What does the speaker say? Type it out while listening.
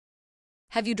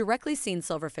Have you directly seen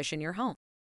silverfish in your home?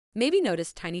 Maybe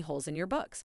noticed tiny holes in your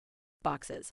books,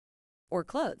 boxes, or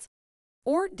clothes?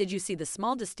 Or did you see the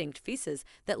small distinct feces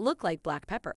that look like black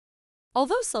pepper?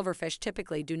 Although silverfish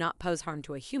typically do not pose harm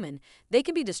to a human, they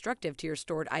can be destructive to your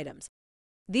stored items.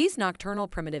 These nocturnal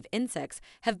primitive insects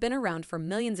have been around for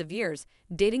millions of years,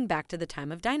 dating back to the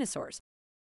time of dinosaurs.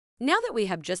 Now that we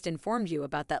have just informed you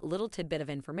about that little tidbit of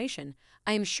information,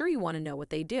 I am sure you want to know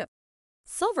what they do.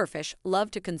 Silverfish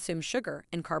love to consume sugar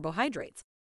and carbohydrates.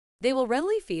 They will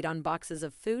readily feed on boxes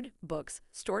of food, books,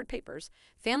 stored papers,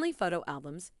 family photo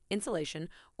albums, insulation,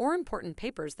 or important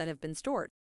papers that have been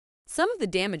stored. Some of the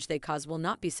damage they cause will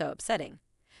not be so upsetting,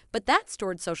 but that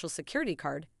stored social security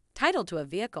card, title to a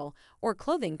vehicle, or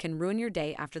clothing can ruin your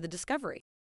day after the discovery.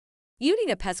 You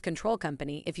need a pest control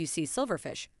company if you see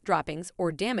silverfish, droppings,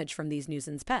 or damage from these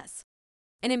nuisance pests.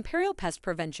 An Imperial Pest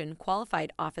Prevention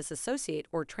qualified office associate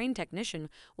or trained technician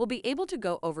will be able to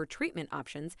go over treatment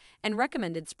options and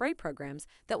recommended spray programs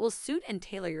that will suit and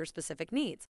tailor your specific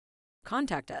needs.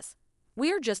 Contact us.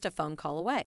 We are just a phone call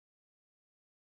away.